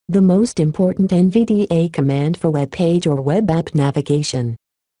The most important NVDA command for web page or web app navigation.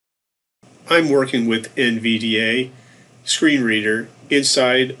 I'm working with NVDA screenreader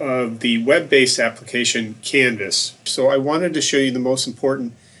inside of the web-based application Canvas. So I wanted to show you the most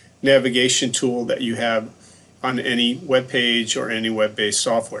important navigation tool that you have on any web page or any web-based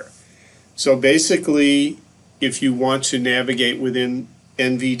software. So basically, if you want to navigate within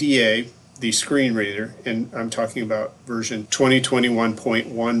NVDA, the screen reader, and I'm talking about version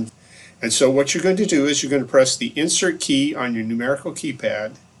 2021.1. And so what you're going to do is you're going to press the insert key on your numerical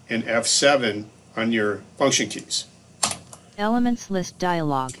keypad and F7 on your function keys. Elements list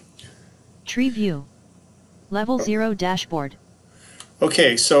dialog. Tree view. Level 0 dashboard.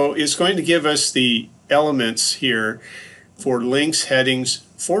 Okay, so it's going to give us the elements here for links, headings,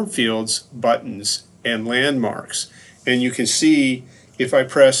 form fields, buttons, and landmarks. And you can see if I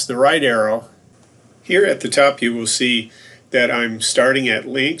press the right arrow, here at the top you will see that I'm starting at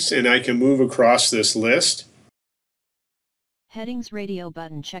links and I can move across this list. Headings radio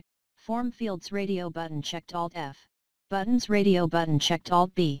button checked. Form fields radio button checked Alt F. Buttons radio button checked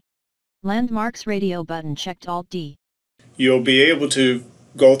Alt B. Landmarks radio button checked Alt D. You'll be able to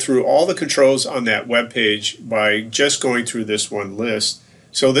go through all the controls on that web page by just going through this one list.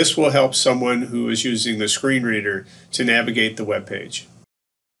 So this will help someone who is using the screen reader to navigate the web page.